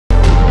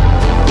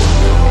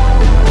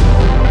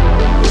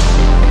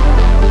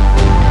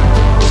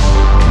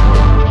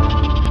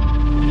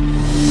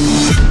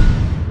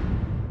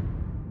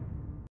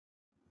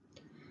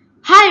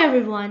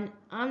everyone,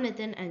 I'm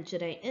Nithin, and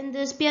today in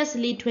this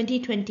PSLE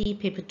 2020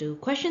 Paper 2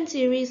 question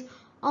series,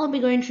 I'll be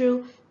going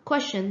through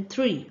question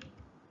 3.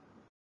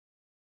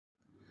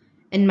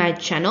 In my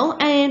channel,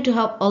 I aim to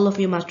help all of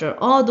you master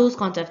all those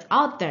concepts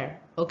out there,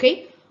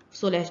 okay?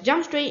 So let's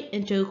jump straight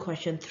into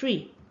question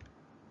 3.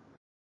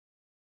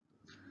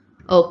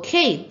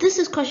 Okay, this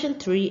is question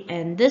 3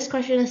 and this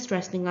question is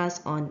stressing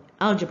us on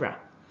algebra.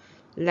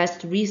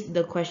 Let's read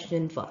the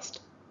question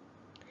first.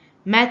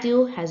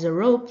 Matthew has a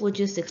rope which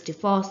is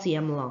 64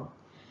 cm long.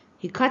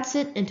 He cuts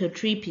it into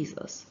 3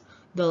 pieces.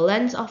 The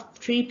lengths of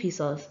 3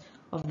 pieces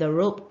of the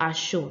rope are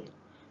shown.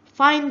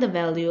 Find the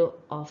value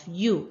of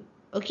U.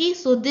 Okay,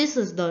 so this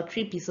is the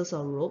 3 pieces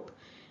of rope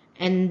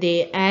and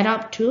they add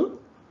up to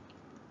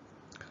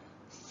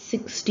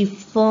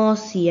 64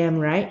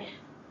 cm, right?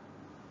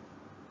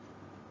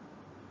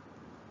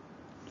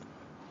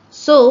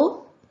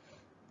 So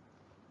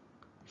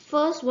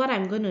first what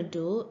I'm going to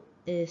do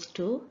is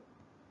to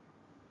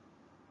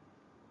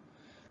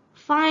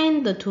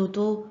find the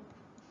total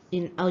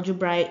in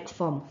algebraic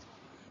form.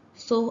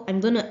 So I'm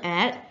going to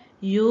add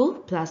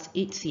U plus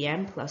 8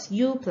 cm plus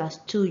U plus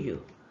 2U.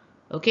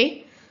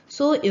 Okay,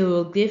 so it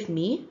will give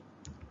me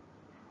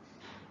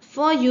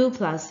 4U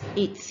plus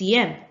 8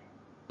 cm.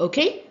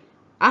 Okay,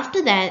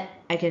 after that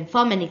I can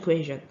form an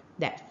equation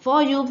that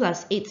 4U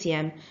plus 8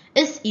 cm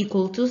is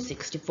equal to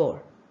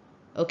 64.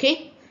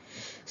 Okay,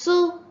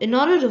 so in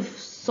order to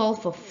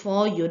solve for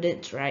 4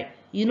 units, right,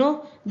 you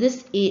know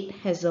this 8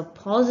 has a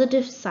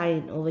positive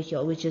sign over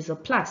here, which is a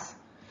plus.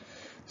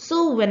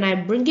 So when I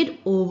bring it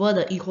over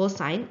the equal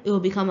sign, it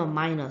will become a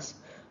minus.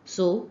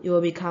 So it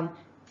will become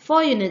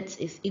 4 units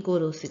is equal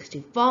to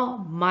 64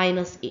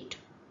 minus 8.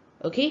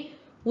 Okay,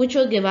 which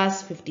will give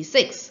us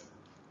 56.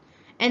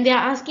 And they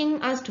are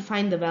asking us to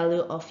find the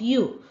value of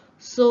U.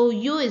 So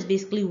U is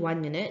basically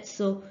 1 unit.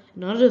 So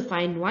in order to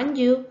find 1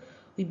 U,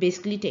 we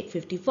basically take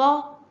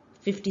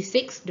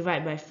 56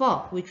 divided by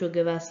 4, which will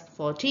give us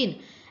 14.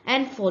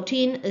 And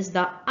 14 is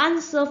the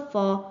answer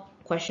for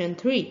question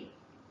 3.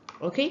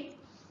 Okay.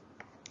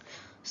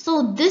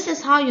 So this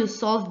is how you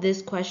solve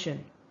this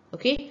question.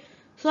 Okay.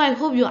 So I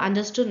hope you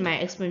understood my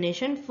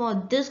explanation for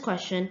this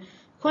question,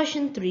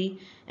 question 3.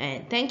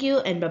 And thank you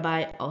and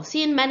bye-bye. I'll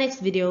see you in my next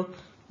video.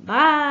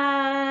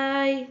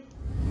 Bye.